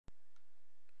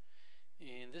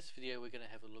In this video we're going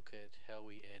to have a look at how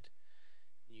we add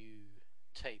new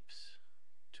tapes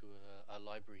to a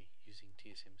library using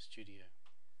TSM Studio.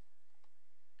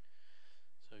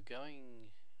 So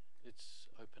let's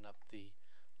open up the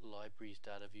libraries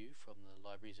data view from the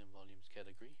libraries and volumes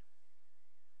category,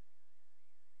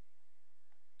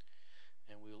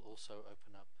 and we'll also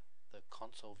open up the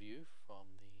console view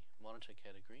from the monitor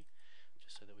category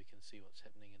just so that we can see what's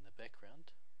happening in the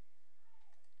background.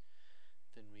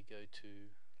 Then we go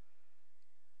to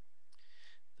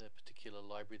the particular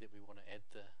library that we want to add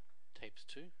the tapes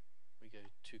to. We go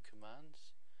to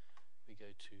commands, we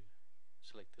go to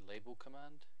select the label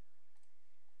command,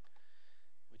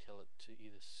 we tell it to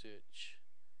either search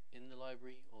in the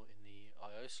library or in the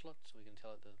I/O slot, so we can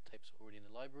tell it the tapes are already in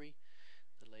the library.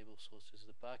 The label source is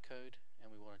the barcode,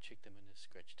 and we want to check them in as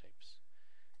scratch tapes,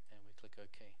 and we click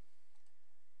OK.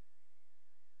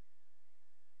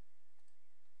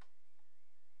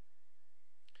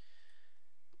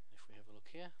 If we have a look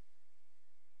here,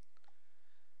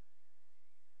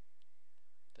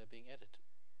 they're being added.